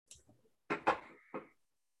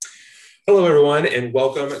Hello, everyone, and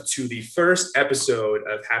welcome to the first episode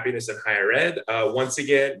of Happiness in Higher Ed. Once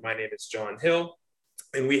again, my name is John Hill,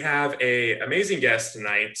 and we have an amazing guest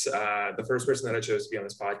tonight. The first person that I chose to be on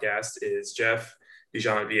this podcast is Geoff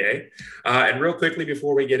DeJonvier. And real quickly,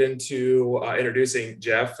 before we get into introducing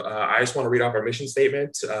Geoff, I just want to read off our mission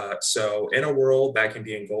statement. So, in a world that can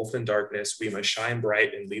be engulfed in darkness, we must shine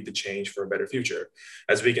bright and lead the change for a better future.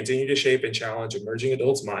 As we continue to shape and challenge emerging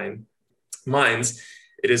adults' minds,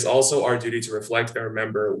 it is also our duty to reflect and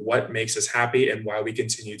remember what makes us happy and why we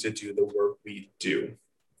continue to do the work we do.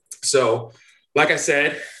 So, like I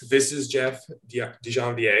said, this is Geoff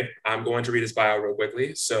DeJonvier. I'm going to read his bio real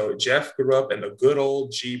quickly. So, Geoff grew up in the good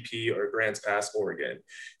old GP or Grants Pass, Oregon.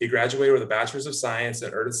 He graduated with a Bachelor's of Science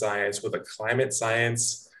in Earth Science with a climate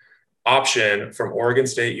science option from Oregon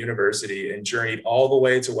State University and journeyed all the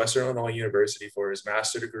way to Western Illinois University for his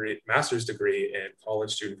master's degree in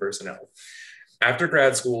college student personnel. After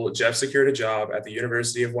grad school, Geoff secured a job at the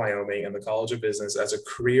University of Wyoming and the College of Business as a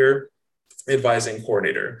career advising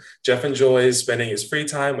coordinator. Geoff enjoys spending his free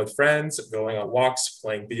time with friends, going on walks,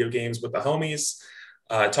 playing video games with the homies,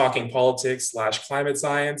 talking politics / climate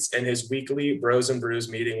science, and his weekly Bros and Brews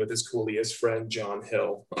meeting with his coolest friend, John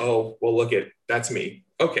Hill. Oh, well, that's me.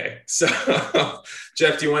 Okay, so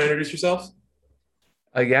Geoff, do you want to introduce yourself?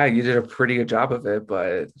 Yeah, you did a pretty good job of it,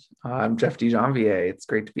 but I'm Geoff DeJonvier. It's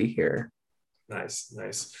great to be here. Nice.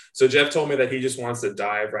 So Geoff told me that he just wants to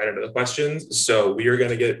dive right into the questions. So we are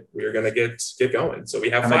gonna get going. So we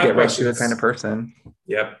have five questions. Right to the kind of person.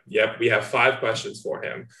 Yep. We have 5 questions for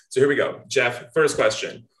him. So here we go. Geoff, first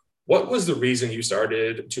question. What was the reason you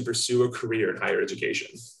started to pursue a career in higher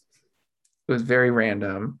education? It was very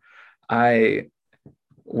random. I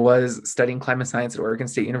was studying climate science at Oregon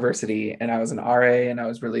State University, and I was an RA, and I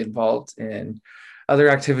was really involved in other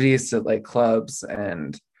activities like clubs,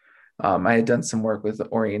 and I had done some work with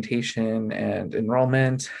orientation and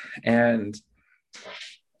enrollment, and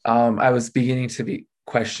I was beginning to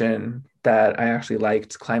question that I actually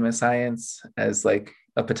liked climate science as like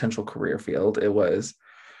a potential career field. It was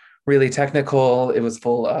really technical. It was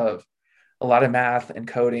full of a lot of math and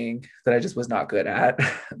coding that I just was not good at,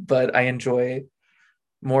 but I enjoy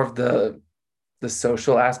more of the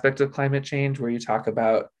social aspect of climate change, where you talk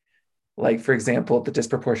about, like, for example, the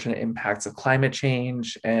disproportionate impacts of climate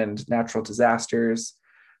change and natural disasters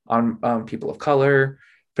on people of color,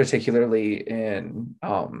 particularly in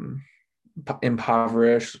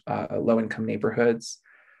impoverished, low-income neighborhoods,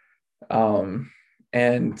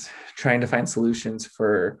 and trying to find solutions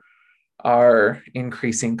for our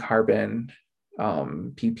increasing carbon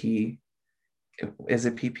ppm,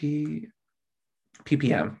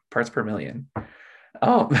 parts per million.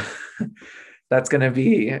 That's going to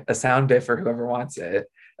be a sound bit for whoever wants it.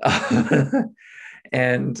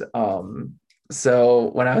 And so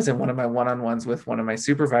when I was in one of my one-on-ones with one of my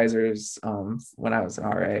supervisors, when I was an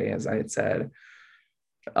RA, as I had said,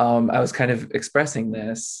 I was kind of expressing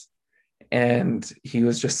this, and he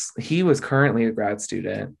was currently a grad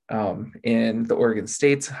student in the Oregon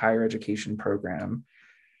State's higher education program.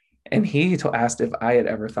 And he asked if I had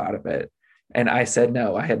ever thought of it. And I said,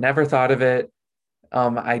 no, I had never thought of it.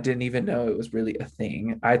 I didn't even know it was really a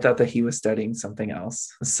thing. I thought that he was studying something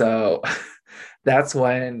else. So that's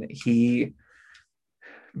when he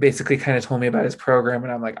basically kind of told me about his program.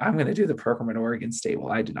 And I'm like, I'm going to do the program at Oregon State.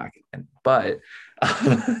 Well, I did not get in,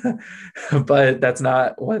 but that's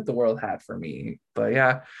not what the world had for me. But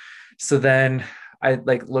yeah. So then I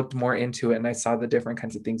looked more into it, and I saw the different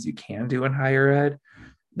kinds of things you can do in higher ed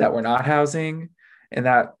that were not housing. And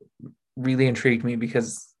that really intrigued me,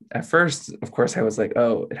 because at first, of course, I was like,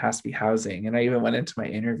 oh, it has to be housing. And I even went into my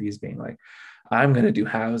interviews being like, I'm going to do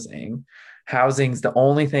housing. Housing's the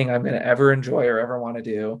only thing I'm going to ever enjoy or ever want to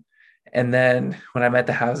do. And then when I met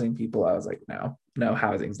the housing people, I was like, no,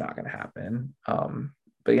 housing's not going to happen.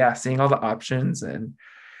 But yeah, seeing all the options. And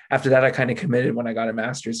after that, I kind of committed when I got a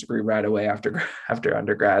master's degree right away after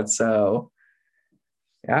undergrad. So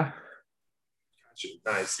yeah.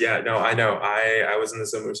 Nice. Yeah, no, I know. I was in a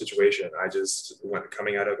similar situation.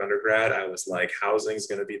 Coming out of undergrad, I was like, housing is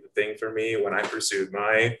going to be the thing for me. When I pursued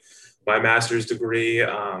my master's degree,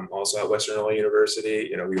 also at Western Illinois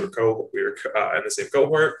University, we were in the same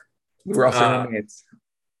cohort. We were also roommates.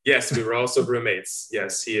 Yes, we were also roommates.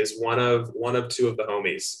 Yes, he is one of 2 of the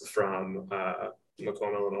homies from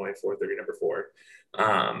Macomb, Illinois, 430 number 4.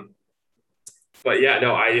 But yeah,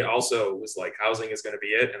 no, I also was like, housing is going to be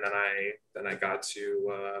it. And then I got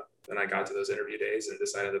to those interview days and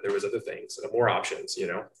decided that there was other things, more options,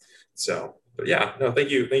 So, but yeah, no, thank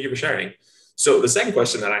you for sharing. So the second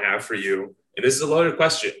question that I have for you And this is a loaded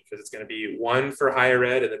question because it's going to be one for higher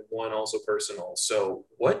ed and then one also personal. So,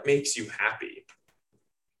 what makes you happy?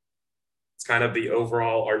 It's kind of the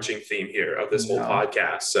overall arching theme here of this whole No,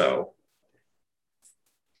 podcast. So,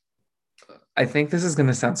 I think this is going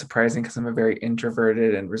to sound surprising because I'm a very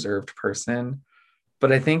introverted and reserved person,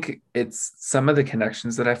 but I think it's some of the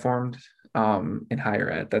connections that I formed in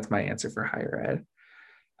higher ed. That's my answer for higher ed.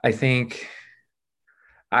 I think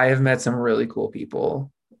I have met some really cool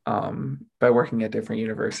people by working at different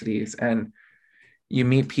universities, and you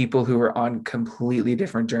meet people who are on completely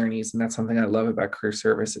different journeys. And that's something I love about career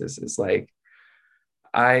services is like,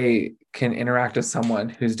 I can interact with someone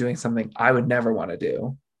who's doing something I would never want to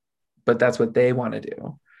do, but that's what they want to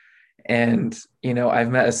do. And, I've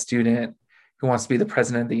met a student who wants to be the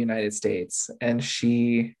president of the United States, and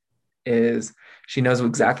she knows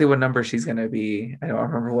exactly what number she's going to be. I don't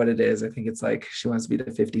remember what it is. I think it's like she wants to be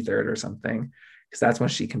the 53rd or something, because that's when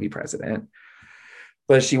she can be president.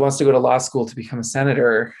 But she wants to go to law school to become a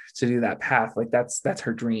senator to do that path. Like that's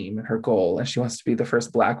her dream and her goal. And she wants to be the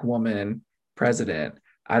first Black woman president.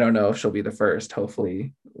 I don't know if she'll be the first.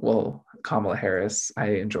 Hopefully, well, Kamala Harris.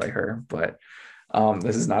 I enjoy her, but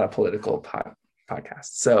this is not a political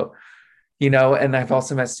podcast. So, and I've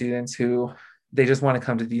also met students who they just want to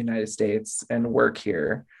come to the United States and work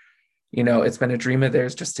here. It's been a dream of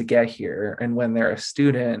theirs just to get here. And when they're a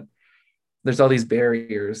student, there's all these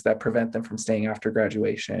barriers that prevent them from staying after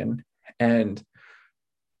graduation. And,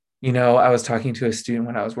 I was talking to a student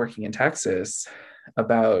when I was working in Texas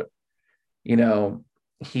about,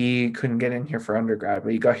 he couldn't get in here for undergrad,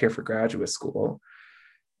 but he got here for graduate school.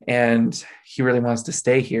 And he really wants to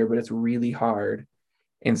stay here, but it's really hard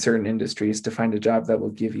in certain industries to find a job that will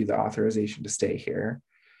give you the authorization to stay here.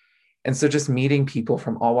 And so just meeting people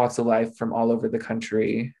from all walks of life, from all over the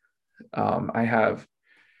country.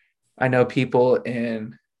 I know people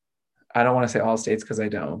in, I don't want to say all states because I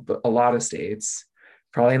don't, but a lot of states,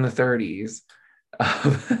 probably in the 30s.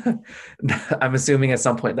 I'm assuming at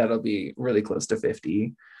some point that'll be really close to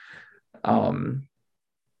 50. And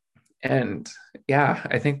yeah,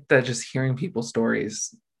 I think that just hearing people's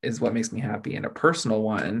stories is what makes me happy. And a personal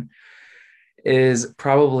one is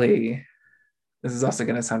probably, this is also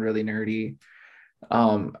going to sound really nerdy.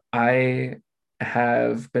 I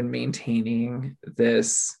have been maintaining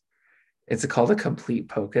this, it's called a complete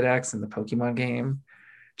Pokedex in the Pokemon game.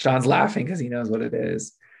 John's laughing because he knows what it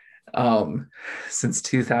is. Since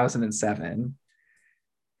 2007.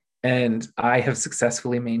 And I have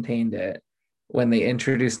successfully maintained it when they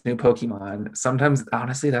introduced new Pokemon. Sometimes,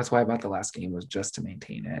 honestly, that's why I bought the last game, was just to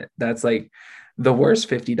maintain it. That's like the worst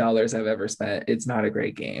 $50 I've ever spent. It's not a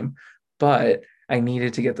great game, but I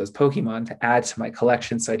needed to get those Pokemon to add to my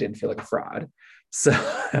collection so I didn't feel like a fraud. So,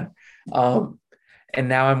 and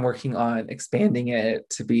now I'm working on expanding it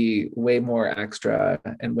to be way more extra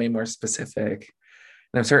and way more specific.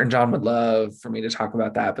 And I'm certain John would love for me to talk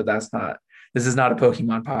about that, but this is not a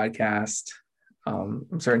Pokemon podcast.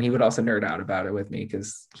 I'm certain he would also nerd out about it with me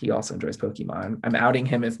because he also enjoys Pokemon. I'm outing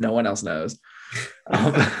him if no one else knows.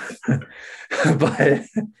 But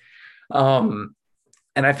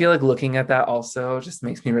and I feel like looking at that also just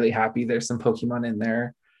makes me really happy. There's some Pokemon in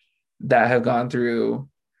there that have gone through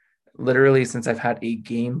literally since I've had a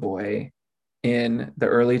Game Boy in the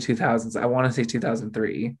early 2000s. I want to say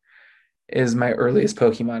 2003 is my earliest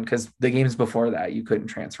Pokemon, because the games before that you couldn't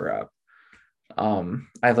transfer up. I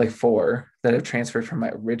have like 4 that have transferred from my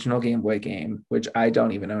original Game Boy game, which I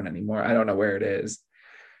don't even own anymore. I don't know where it is,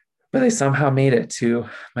 but they somehow made it to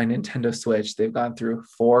my Nintendo Switch. They've gone through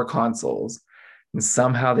 4 consoles and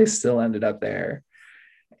somehow they still ended up there.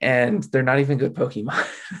 And they're not even good Pokemon.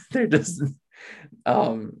 They're just,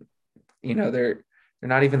 they're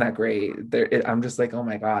not even that great. I'm just like, oh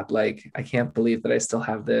my God, like, I can't believe that I still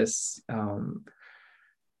have this.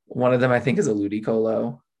 One of them I think is a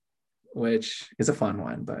Ludicolo, which is a fun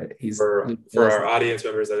one, but he's for our audience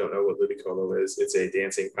members that don't know what Ludicolo is, it's a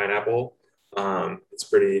dancing pineapple. It's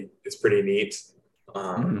pretty neat.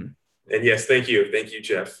 And yes, thank you,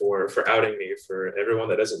 Geoff, for outing me. For everyone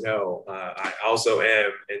that doesn't know, I also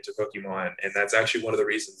am into Pokemon, and that's actually one of the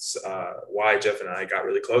reasons why Geoff and I got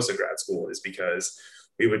really close in grad school, is because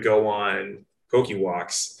we would go on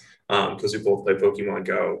Pokewalks because we both play Pokemon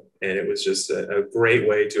Go, and it was just a great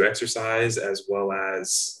way to exercise as well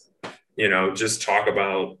as just talk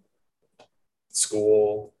about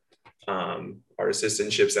school, our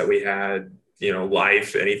assistantships that we had,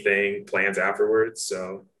 life, anything, plans afterwards.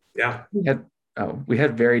 So yeah. We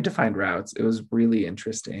had very defined routes. It was really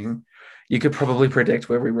interesting. You could probably predict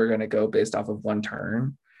where we were going to go based off of one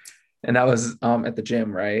turn. And that was at the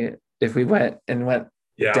gym, right? If we went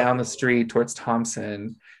yeah. down the street towards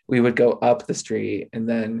Thompson, we would go up the street, and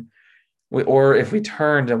then or if we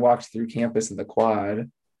turned and walked through campus in the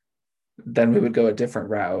quad, then we would go a different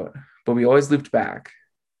route, but we always looped back.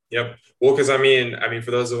 Yep. Well, because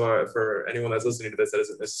for those for anyone that's listening to this that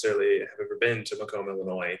doesn't necessarily have ever been to Macomb,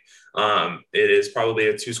 Illinois, it is probably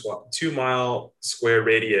a 2 mile square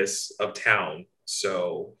radius of town.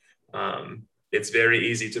 So it's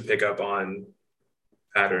very easy to pick up on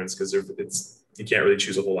patterns because it's you can't really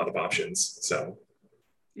choose a whole lot of options. So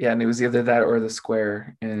Yeah, and it was either that or the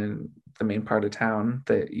square in the main part of town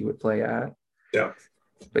that you would play at. yeah,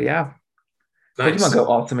 But yeah, Pokemon nice. Go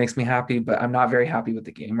also makes me happy, but I'm not very happy with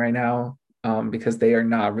the game right now, because they are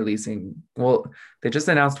not releasing. Well, they just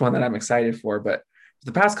announced one that I'm excited for, but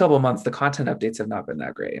the past couple of months, the content updates have not been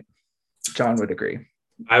that great. John would agree.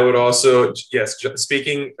 I would also, yes,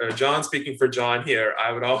 speaking, John speaking for John here,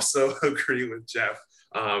 I would also agree with Geoff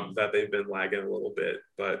that they've been lagging a little bit.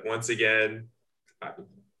 But once again,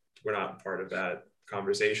 we're not part of that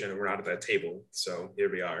conversation and we're not at that table. So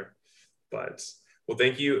here we are. But well,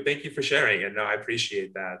 thank you for sharing, and no, I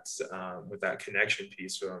appreciate that with that connection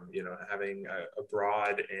piece from having a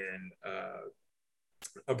broad and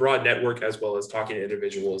a broad network as well as talking to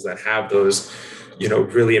individuals that have those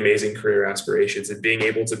really amazing career aspirations and being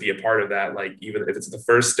able to be a part of that, like even if it's the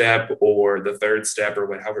first step or the third step or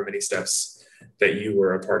however many steps that you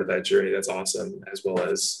were a part of that journey. That's awesome, as well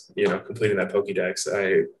as completing that Pokédex.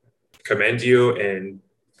 I commend you and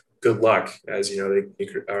good luck as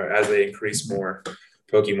as they increase more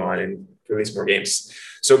Pokemon and release more games.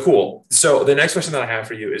 So cool. So the next question that I have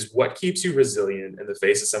for you is, what keeps you resilient in the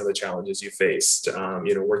face of some of the challenges you faced?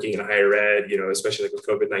 Working in higher ed, especially like with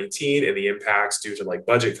COVID-19 and the impacts due to like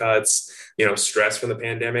budget cuts, stress from the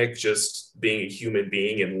pandemic, just being a human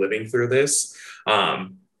being and living through this,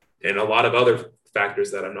 and a lot of other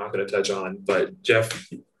factors that I'm not going to touch on. But Geoff,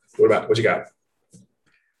 what you got?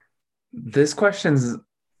 This question's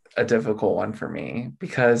a difficult one for me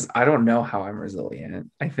because I don't know how I'm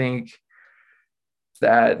resilient. I think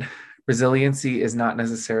that resiliency is not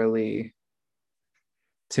necessarily,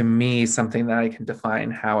 to me, something that I can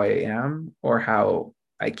define how I am or how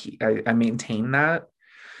I maintain that.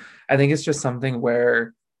 I think it's just something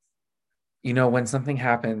where, when something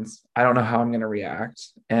happens, I don't know how I'm going to react.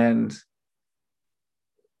 And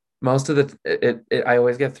most of I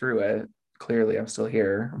always get through it. Clearly, I'm still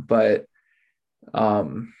here, but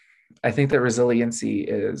I think that resiliency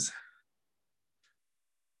is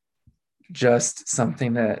just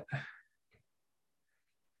something that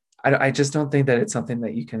I just don't think that it's something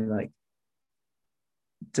that you can like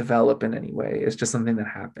develop in any way. It's just something that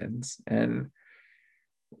happens. And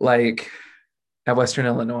like at Western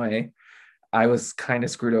Illinois, I was kind of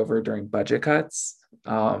screwed over during budget cuts.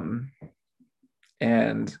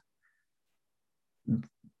 And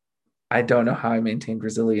I don't know how I maintained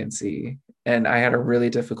resiliency. And I had a really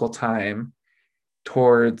difficult time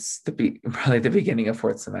towards probably the beginning of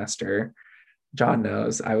fourth semester. John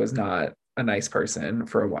knows I was not a nice person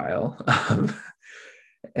for a while.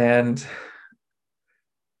 And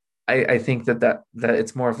I think that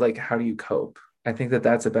it's more of like, how do you cope? I think that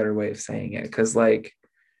that's a better way of saying it. Cause like,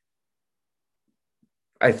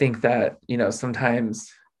 I think that,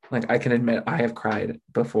 sometimes like I can admit I have cried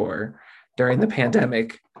before during the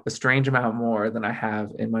pandemic, a strange amount more than I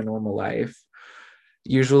have in my normal life.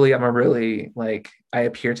 Usually I'm a really like, I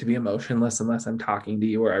appear to be emotionless unless I'm talking to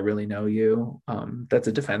you or I really know you. That's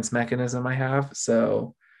a defense mechanism I have.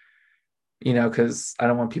 So, because I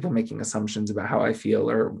don't want people making assumptions about how I feel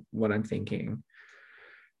or what I'm thinking.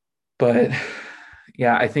 But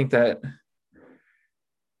yeah, I think that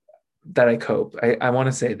I cope. I want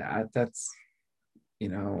to say that that's,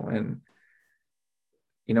 and,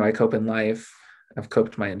 I cope in life. I've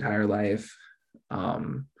coped my entire life. I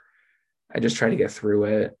just try to get through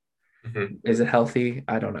it. Mm-hmm. Is it healthy?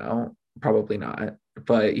 I don't know. Probably not.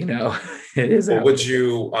 But it is. What would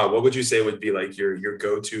you say would be like your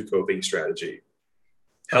go-to coping strategy,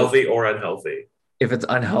 Oh, healthy or unhealthy? if it's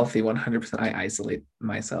unhealthy, 100%, I isolate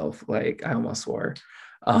myself. Like I almost swore.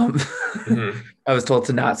 Mm-hmm. I was told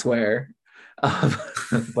to not swear, um,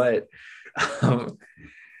 but um,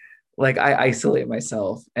 like I isolate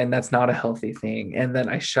myself, and that's not a healthy thing. And then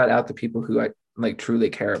I shut out the people who I like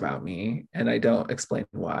truly care about me, and I don't explain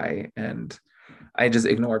why. And I just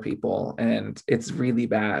ignore people, and it's really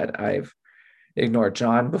bad. I've ignored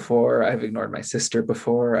John before. I've ignored my sister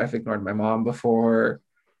before. I've ignored my mom before.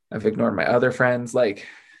 I've ignored my other friends, like,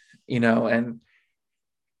 and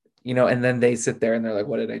and then they sit there and they're like,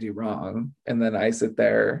 what did I do wrong? And then I sit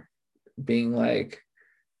there being like,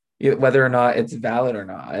 whether or not it's valid or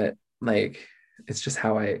not, like, it's just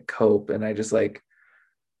how I cope. And I just like,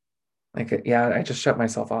 like, yeah, I just shut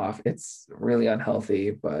myself off. It's really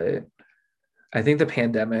unhealthy, but I think the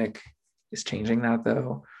pandemic is changing that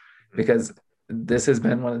though, because this has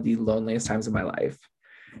been one of the loneliest times of my life.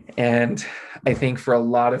 And I think for a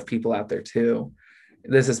lot of people out there too,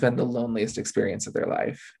 this has been the loneliest experience of their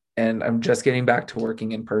life. And I'm just getting back to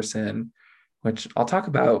working in person, which I'll talk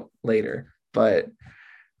about later. But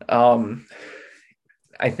um,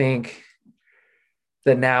 I think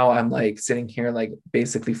that now I'm like sitting here, like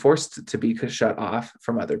basically forced to be shut off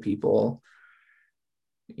from other people,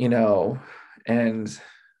 you know, and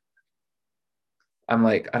I'm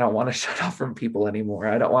like, I don't want to shut off from people anymore.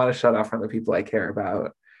 I don't want to shut off from the people I care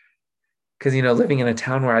about. Because, living in a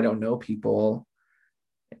town where I don't know people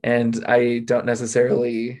and I don't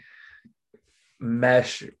necessarily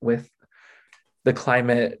mesh with the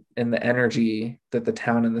climate and the energy that the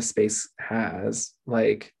town and the space has,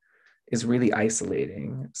 like, is really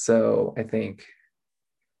isolating. So I think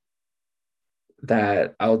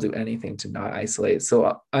that I'll do anything to not isolate.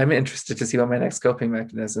 So I'm interested to see what my next coping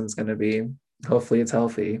mechanism is going to be. Hopefully it's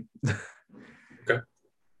healthy. Okay.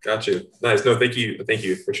 Got you. Nice. No, thank you. Thank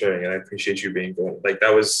you for sharing. And I appreciate you being vulnerable. Like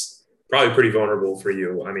that was probably pretty vulnerable for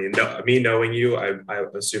you. I mean, no, me knowing you, I'm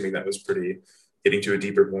assuming that was pretty getting to a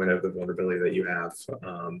deeper point of the vulnerability that you have.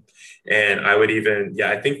 And I would even, yeah,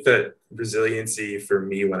 I think that resiliency for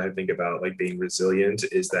me, when I think about like being resilient,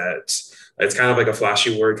 is that it's kind of like a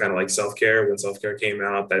flashy word, kind of like self-care. When self-care came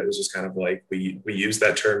out, that it was just kind of like we use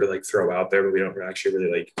that term to like throw out there, but we don't actually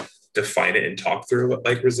really like define it and talk through what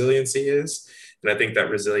like resiliency is. And I think that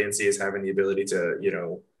resiliency is having the ability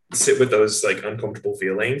to, sit with those like uncomfortable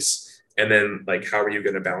feelings. And then like, how are you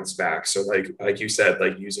going to bounce back? So like you said,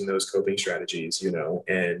 like using those coping strategies,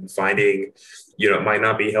 and finding, it might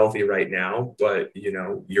not be healthy right now, but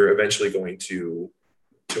you're eventually going to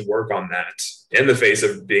work on that in the face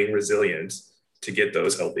of being resilient to get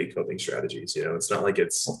those healthy coping strategies. It's not like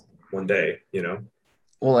it's one day.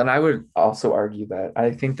 Well, and I would also argue that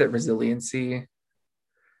I think that resiliency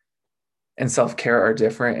and self-care are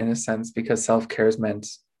different in a sense because self-care is meant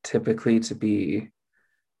typically to be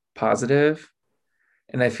positive.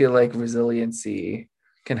 And I feel like resiliency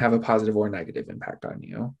can have a positive or negative impact on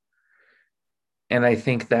you. And I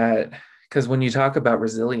think that because when you talk about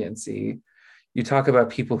resiliency, you talk about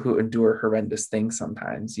people who endure horrendous things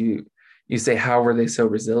sometimes. You say, how were they so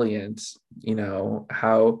resilient?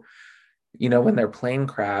 How, when their plane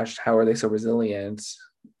crashed, how are they so resilient,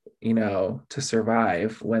 to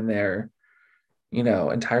survive when their,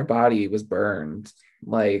 entire body was burned,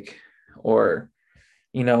 like, or,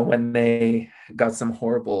 when they got some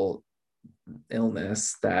horrible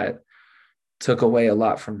illness that took away a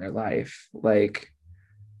lot from their life, like,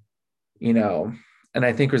 you know, and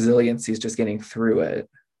I think resiliency is just getting through it.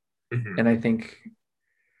 Mm-hmm. And I think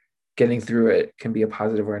getting through it can be a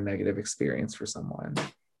positive or a negative experience for someone.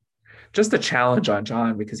 Just a challenge on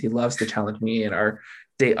John because he loves to challenge me in our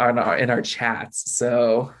in our chats.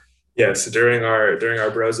 So Yes, during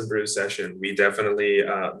our Bros and Brews session, we definitely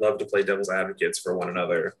love to play devil's advocates for one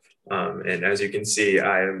another. And as you can see,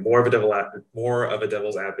 I am more of a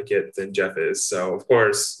devil's advocate than Geoff is. So of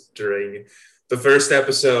course, during the first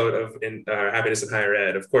episode of Happiness in Higher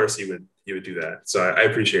Ed, of course you would do that. So I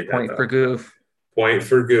appreciate that point though. for goof. Point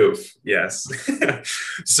for goof. Yes.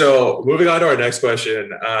 So moving on to our next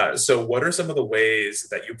question. So what are some of the ways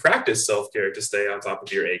that you practice self-care to stay on top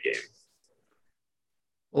of your A game?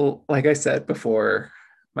 Well, like I said before,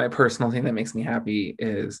 my personal thing that makes me happy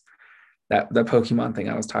is that the Pokemon thing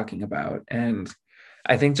I was talking about. And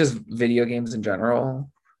I think just video games in general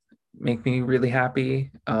make me really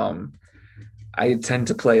happy. I tend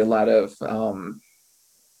to play a lot of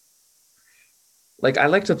like I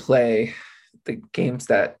like to play the games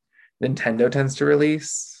that Nintendo tends to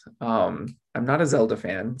release. I'm not a Zelda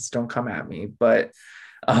fan, so don't come at me, but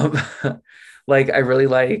um, like I really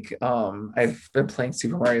like I've been playing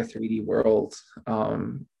Super Mario 3D World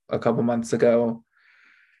a couple months ago,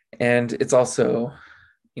 and it's also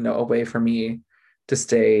a way for me to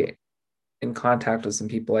stay in contact with some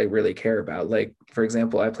people I really care about. Like, for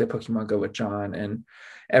example, I play Pokemon Go with John, and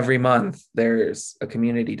every month there's a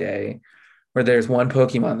community day where there's one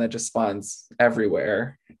Pokemon that just spawns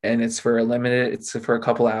everywhere, and it's for a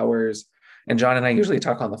couple hours. And John and I usually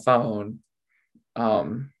talk on the phone,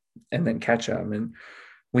 and then catch them, and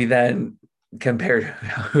we then compare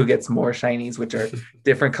who gets more shinies, which are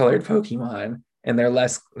different colored Pokemon, and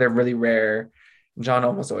they're really rare. John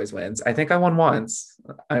almost always wins. I think I won once.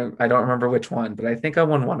 I don't remember which one, but I think I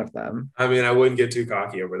won one of them. I mean, I wouldn't get too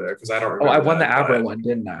cocky over there because I don't Oh, I remember won the that, Abra but one,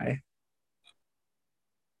 didn't I?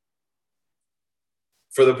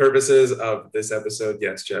 for the purposes of this episode,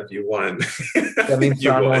 yes, Geoff, you won. That means You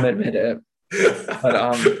John won't won. admit it.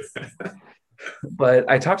 But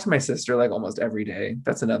I talk to my sister like almost every day.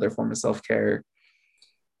 That's another form of self-care.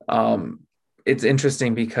 Um, it's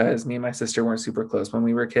interesting because me and my sister weren't super close when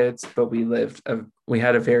we were kids, but we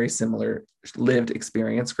had a very similar lived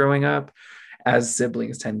experience growing up, as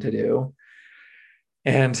siblings tend to do.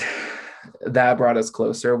 And that brought us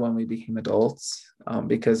closer when we became adults,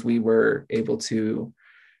 because we were able to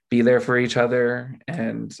be there for each other.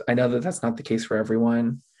 And I know that that's not the case for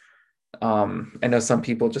everyone. I know some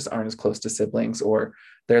people just aren't as close to siblings, or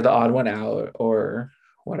they're the odd one out, or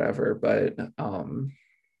whatever. But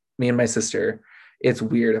me and my sister, it's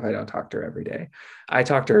weird if I don't talk to her every day. I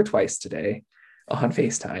talked to her twice today on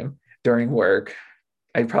FaceTime during work.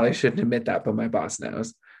 I probably shouldn't admit that, but my boss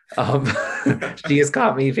knows. Um, she has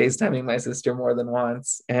caught me FaceTiming my sister more than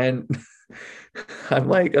once, and I'm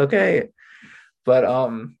like, okay.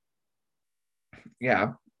 But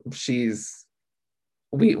yeah, she's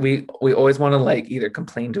we always want to like either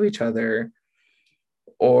complain to each other,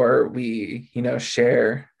 or we,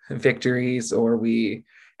 share victories, or we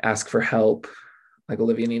ask for help. Like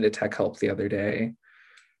Olivia needed tech help the other day,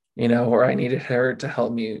 or I needed her to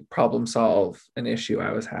help me problem solve an issue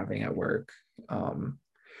I was having at work.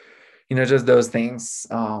 Just those things.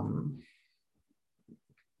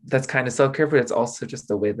 That's kind of self-care, but it's also just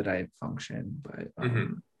the way that I function. But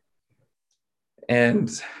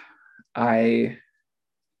and I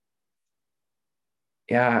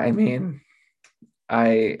yeah, I mean,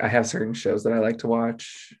 I have certain shows that I like to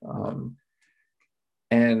watch,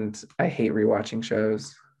 and I hate rewatching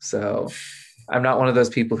shows. So I'm not one of those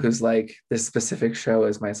people who's like, this specific show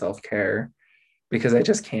is my self-care, because I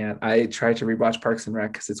just can't. I tried to rewatch Parks and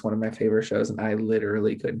Rec because it's one of my favorite shows, and I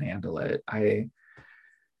literally couldn't handle it. I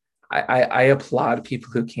applaud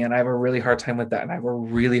people who can. I have a really hard time with that, and I have a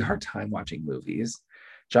really hard time watching movies.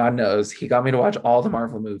 John knows, he got me to watch all the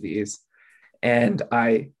Marvel movies, and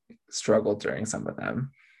I struggled during some of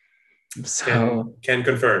them. So can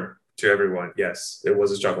confirm to everyone, yes, it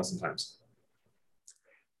was a struggle sometimes.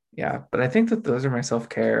 yeah, but I think that those are my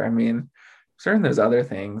self-care. I mean, certain there's other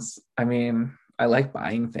things. I mean, I like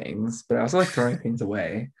buying things, but I also like throwing things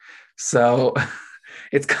away. So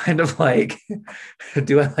it's kind of like,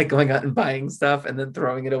 do I like going out and buying stuff and then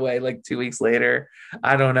throwing it away like 2 weeks later?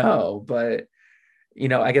 I don't know. But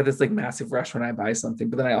I get this like massive rush when I buy something,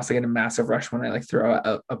 but then I also get a massive rush when I like throw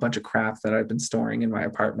out a bunch of crap that I've been storing in my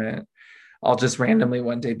apartment. I'll just randomly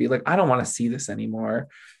one day be like, I don't want to see this anymore.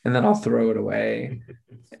 And then I'll throw it away.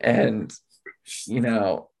 And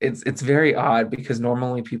it's very odd, because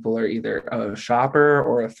normally people are either a shopper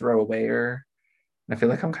or a throwawayer. And I feel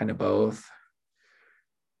like I'm kind of both.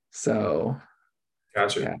 So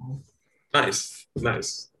Gotcha. yeah. Nice,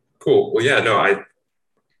 cool. Well, yeah, no,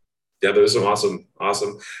 yeah, there's some awesome.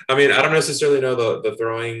 I mean, I don't necessarily know the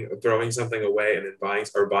throwing something away and then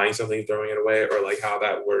buying something, throwing it away, or like how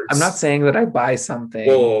that I'm not works. saying that I buy something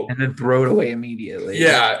Well, and then throw it away immediately.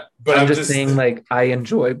 yeah, but I'm I'm just just saying, like, I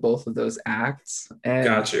enjoy both of those acts. And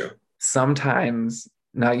got you. sometimes,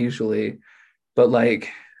 not usually, but like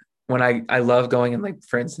when I love going and, like,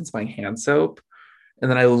 for instance, buying hand soap. And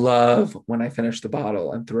then I love when I finish the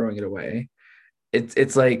bottle and throwing it away.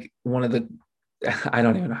 It's like one of the, I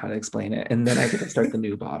don't even know how to explain it. And then I get to start the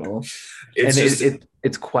new bottle. It's And just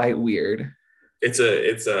it's quite weird. it's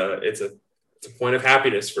a point of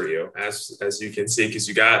happiness for you, as you can see, because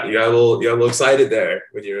you got a little excited there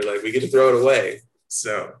when you're like, we get to throw it away.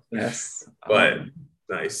 So, Yes. but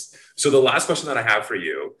nice. So the last question that I have for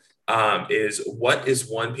you, is what is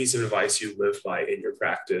one piece of advice you live by in your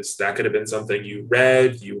practice? That could have been something you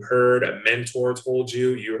read, you heard, a mentor told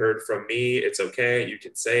you, you heard from me. It's okay. You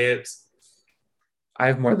can say it. I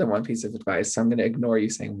have more than one piece of advice, so I'm going to ignore you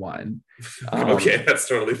saying one. Okay, that's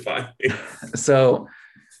totally fine. So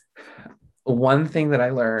one thing that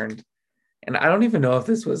I learned, and I don't even know if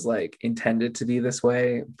this was like intended to be this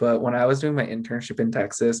way, but when I was doing my internship in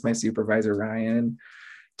Texas, my supervisor, Ryan,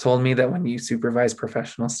 told me that when you supervise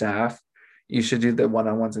professional staff, you should do the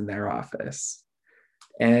one-on-ones in their office.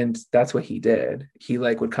 And that's what he did. He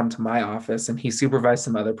like would come to my office, and he supervised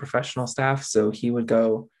some other professional staff. So he would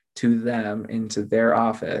go to them into their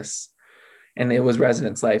office, and it was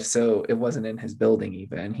residence life. So it wasn't in his building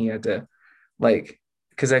even. He had to like,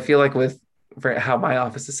 because I feel like with for how my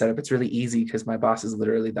office is set up, it's really easy because my boss is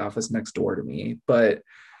literally the office next door to me. But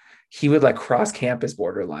he would like cross campus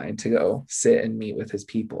borderline to go sit and meet with his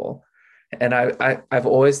people. And I've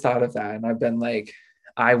always thought of that, and I've been like,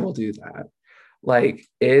 I will do that. Like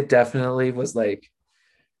it definitely was like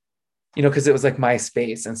because it was like my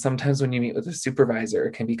space. And sometimes when you meet with a supervisor,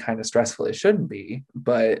 it can be kind of stressful. It shouldn't be,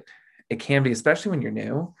 but it can be, especially when you're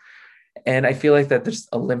new. And I feel like that just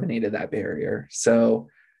eliminated that barrier. So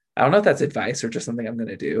I don't know if that's advice or just something I'm going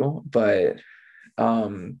to do, but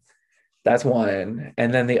um, that's one.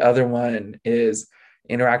 And then the other one is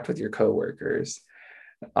interact with your coworkers.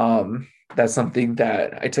 That's something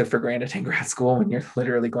that I took for granted in grad school when you're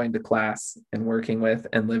literally going to class and working with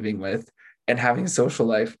and living with and having a social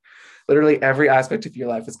life. Literally every aspect of your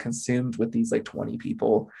life is consumed with these like 20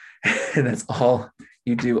 people. And that's all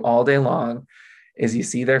you do all day long is you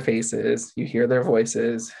see their faces, you hear their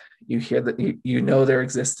voices, you hear that you know their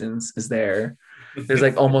existence is there. There's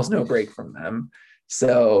like almost no break from them.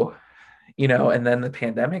 So, and then the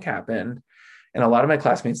pandemic happened and a lot of my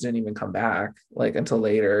classmates didn't even come back like until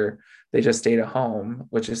later. They just stayed at home,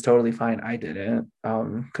 which is totally fine. I didn't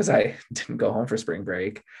because I didn't go home for spring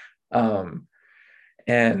break. Um,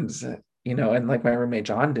 and and like my roommate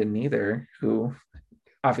John didn't either, who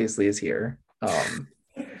obviously is here.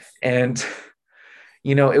 And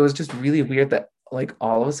it was just really weird that like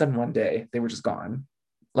all of a sudden one day they were just gone.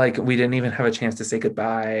 Like we didn't even have a chance to say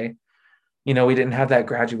goodbye. We didn't have that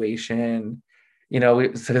graduation,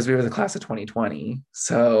 because we were the class of 2020.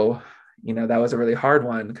 So, that was a really hard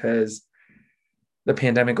one because the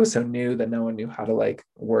pandemic was so new that no one knew how to like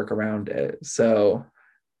work around it. So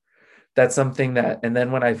that's something that, and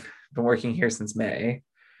then when I've been working here since May,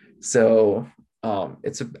 so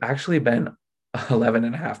it's actually been 11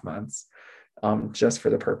 and a half months, just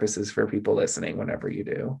for the purposes for people listening whenever you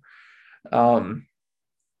do.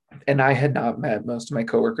 And I had not met most of my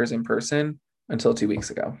coworkers in person until 2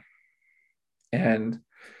 weeks ago. And,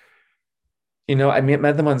 I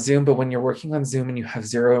met them on Zoom, but when you're working on Zoom and you have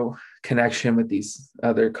zero connection with these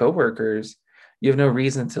other coworkers, you have no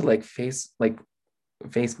reason to like that's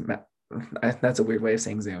a weird way of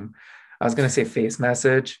saying Zoom. I was going to say face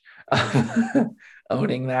message,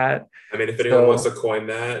 owning that. I mean, if anyone wants to coin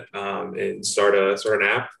that and start an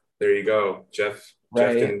app, there you go. Geoff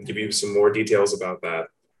can give you some more details about that.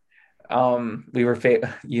 We were,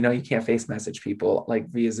 you can't face message people like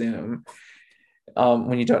via Zoom.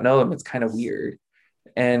 When you don't know them, it's kind of weird.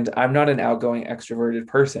 And I'm not an outgoing, extroverted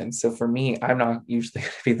person. So for me, I'm not usually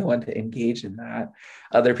going to be the one to engage in that.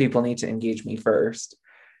 Other people need to engage me first.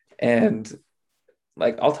 And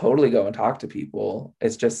like, I'll totally go and talk to people.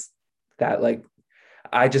 It's just that, like,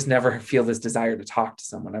 I just never feel this desire to talk to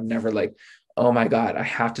someone. I'm never like, oh my God, I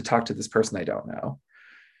have to talk to this person I don't know.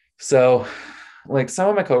 So, like, some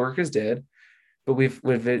of my coworkers did, but we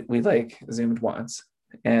like Zoomed once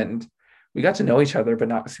and we got to know each other, but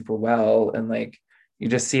not super well. And like, you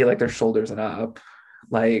just see like their shoulders and up,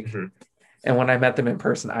 like, and when I met them in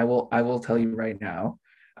person, I will tell you right now,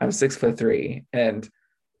 I'm 6'3", and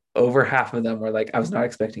over half of them were like, I was not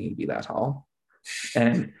expecting you to be that tall.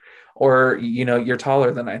 And, or, you're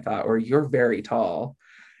taller than I thought, or you're very tall.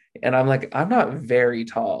 And I'm like, I'm not very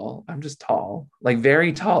tall. I'm just tall. Like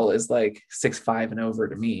very tall is like 6'5" and over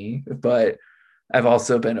to me, but I've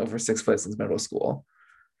also been over 6 foot since middle school.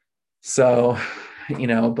 So,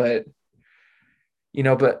 but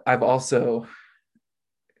I've also,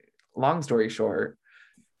 long story short,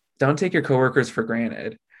 don't take your coworkers for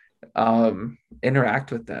granted.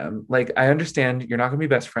 Interact with them. Like, I understand you're not going to be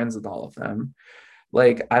best friends with all of them.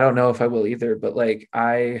 Like, I don't know if I will either, but like,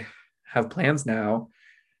 I have plans now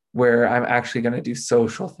where I'm actually going to do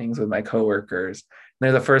social things with my coworkers.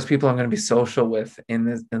 They're the first people I'm going to be social with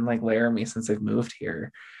in like Laramie since I've moved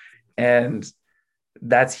here. And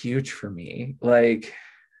that's huge for me. Like,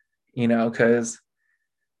 because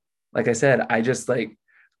like I said, I just like,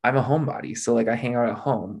 I'm a homebody. So like I hang out at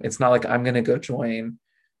home. It's not like I'm going to go join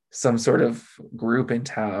some sort of group in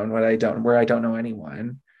town where I don't know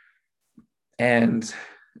anyone and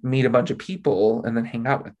meet a bunch of people and then hang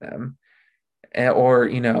out with them. Or,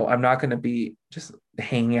 I'm not going to be just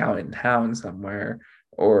hanging out in town somewhere,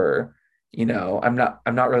 or, I'm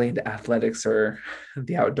not really into athletics or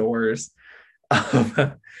the outdoors.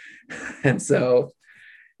 And so,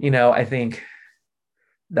 I think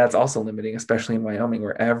that's also limiting, especially in Wyoming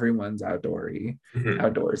where everyone's outdoorsy.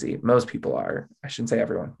 Most people are. I shouldn't say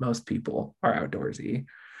everyone. Most people are outdoorsy.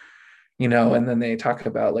 And then they talk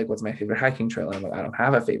about like, what's my favorite hiking trail? And I'm like, I don't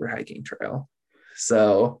have a favorite hiking trail.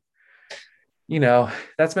 So,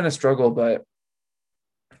 that's been a struggle, but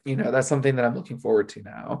that's something that I'm looking forward to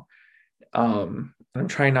now. I'm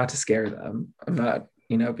trying not to scare them. I'm not,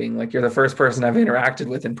 being like, you're the first person I've interacted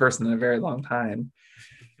with in person in a very long time.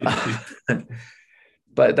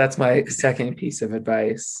 But that's my second piece of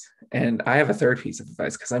advice. And I have a third piece of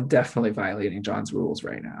advice because I'm definitely violating John's rules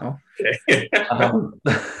right now.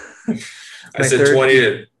 I said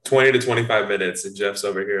 20 20 to 25 minutes, and Jeff's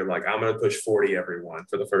over here like, I'm gonna push 40 everyone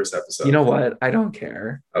for the first You episode. know what? I don't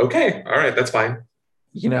care. Okay, all right, that's fine.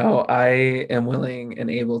 I am willing and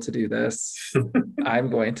able to do this. I'm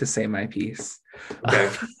going to say my piece.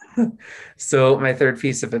 Okay. So my third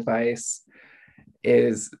piece of advice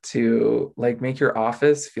is to like make your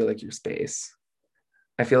office feel like your space.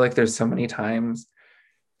 I feel like there's so many times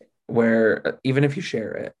where even if you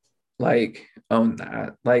share it, like own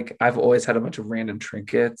that. Like I've always had a bunch of random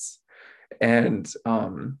trinkets and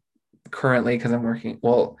currently because I'm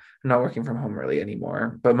not working from home really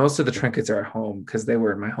anymore, but most of the trinkets are at home because they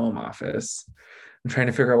were in my home office. I'm trying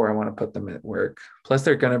to figure out where I want to put them at work. Plus,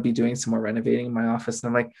 they're going to be doing some more renovating in my office. And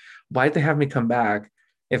I'm like, why'd they have me come back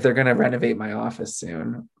if they're going to renovate my office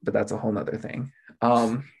soon? But that's a whole nother thing.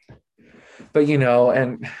 But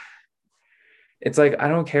and it's like, I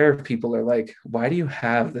don't care if people are like, why do you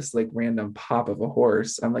have this like random pop of a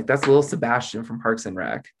horse? I'm like, that's little Sebastian from Parks and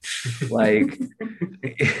Rec. Like,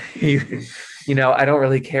 I don't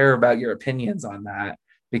really care about your opinions on that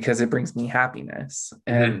because it brings me happiness.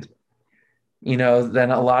 And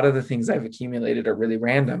then a lot of the things I've accumulated are really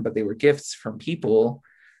random, but they were gifts from people.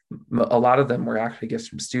 A lot of them were actually gifts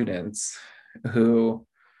from students who,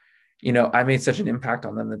 I made such an impact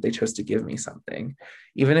on them that they chose to give me something,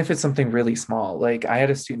 even if it's something really small. Like I had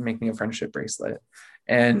a student make me a friendship bracelet.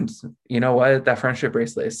 And you know what? That friendship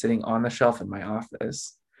bracelet is sitting on the shelf in my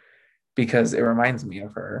office because it reminds me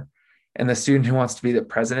of her. And the student who wants to be the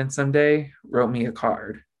president someday wrote me a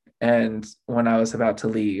card. And when I was about to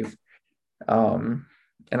leave, and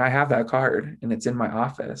I have that card and it's in my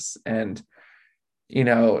office. And,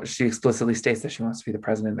 she explicitly states that she wants to be the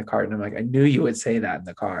president in the card. And I'm like, I knew you would say that in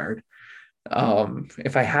the card.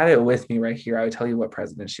 If I had it with me right here, I would tell you what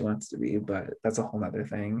president she wants to be, but that's a whole nother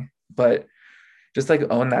thing. But just like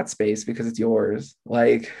own that space because it's yours.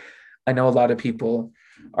 Like, I know a lot of people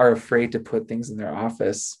are afraid to put things in their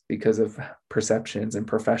office because of perceptions and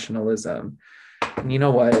professionalism. And you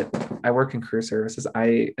know what? I work in career services.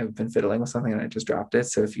 I have been fiddling with something and I just dropped it.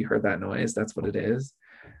 So if you heard that noise, that's what it is.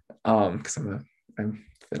 Because I'm a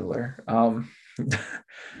fiddler.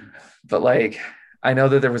 But like I know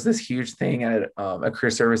that there was this huge thing at a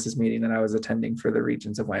career services meeting that I was attending for the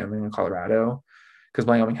regions of Wyoming and Colorado, because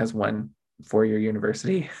Wyoming has one 4-year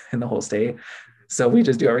university in the whole state. So we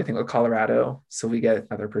just do everything with Colorado. So we get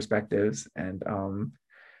other perspectives. And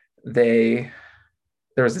there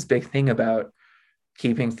was this big thing about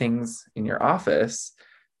keeping things in your office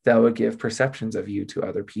that would give perceptions of you to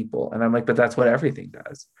other people. And I'm like, but that's what everything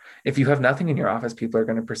does. If you have nothing in your office, people are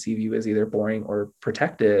going to perceive you as either boring or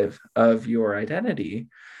protective of your identity.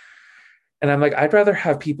 And I'm like, I'd rather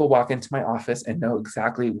have people walk into my office and know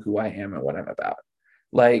exactly who I am and what I'm about.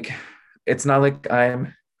 Like, it's not like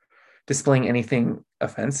I'm displaying anything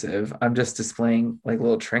offensive. I'm just displaying like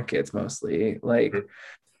little trinkets mostly. Like,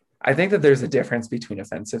 I think that there's a difference between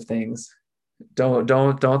offensive things.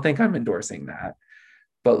 Don't think I'm endorsing that.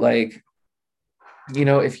 But like,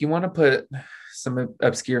 if you want to put some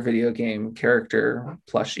obscure video game character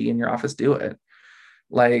plushie in your office, do it.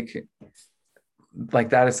 Like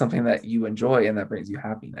that is something that you enjoy and that brings you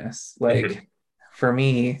happiness. Like for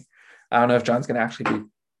me, I don't know if John's gonna actually be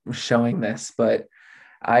showing this, but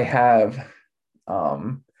I have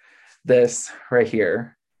this right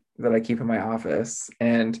here that I keep in my office.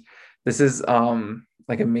 And this is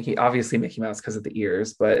like a obviously Mickey Mouse because of the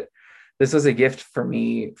ears, but this was a gift for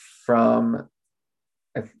me from,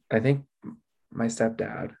 I think, my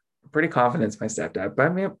stepdad. I'm pretty confident it's my stepdad, but I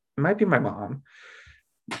mean, it might be my mom,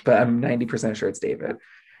 but I'm 90% sure it's David.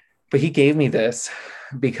 But he gave me this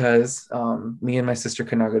because me and my sister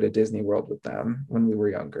could not go to Disney World with them when we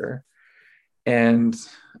were younger. And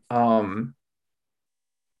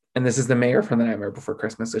this is The Mayor from The Nightmare Before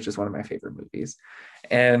Christmas, which is one of my favorite movies.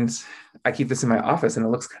 And I keep this in my office and it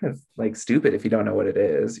looks kind of like stupid if you don't know what it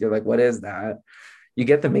is. You're like, what is that? You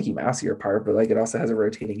get the Mickey Mouse ear part, but like it also has a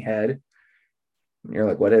rotating head. And you're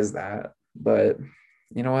like, what is that? But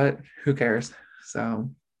you know what? Who cares?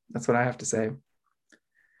 So that's what I have to say.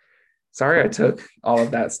 Sorry I took all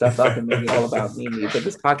of that stuff up and made it all about me, but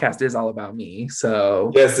this podcast is all about me.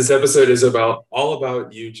 So yes, this episode is all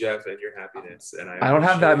about you, Geoff, and your happiness. And I don't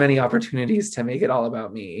have that many opportunities to make it all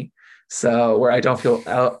about me. So where I don't feel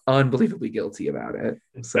unbelievably guilty about it.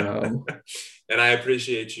 So and I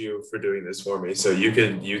appreciate you for doing this for me. So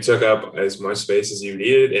you took up as much space as you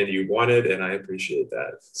needed and you wanted, and I appreciate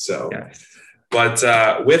that. So yes.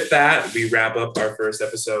 But with that, we wrap up our first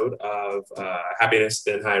episode of Happiness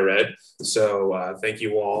in Higher Ed. So thank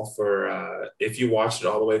you all for, if you watched it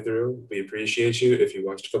all the way through, we appreciate you. If you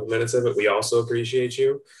watched a couple minutes of it, we also appreciate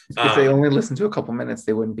you. If they only listened to a couple minutes,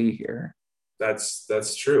 they wouldn't be here.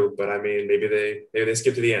 that's true. But I mean, maybe they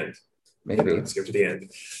skip to the end. Maybe. Skip to the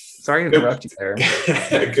end. Sorry to interrupt you there.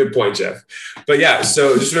 Good point, Geoff. But yeah,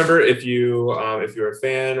 so just remember, if you're a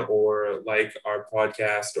fan or like our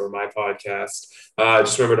podcast or my podcast,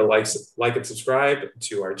 just remember to like and subscribe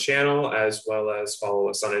to our channel, as well as follow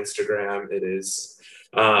us on Instagram. It is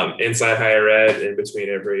Inside Higher Ed. In between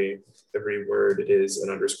every word is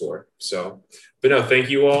an underscore. So, but no,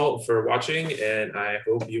 thank you all for watching, and I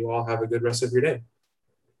hope you all have a good rest of your day.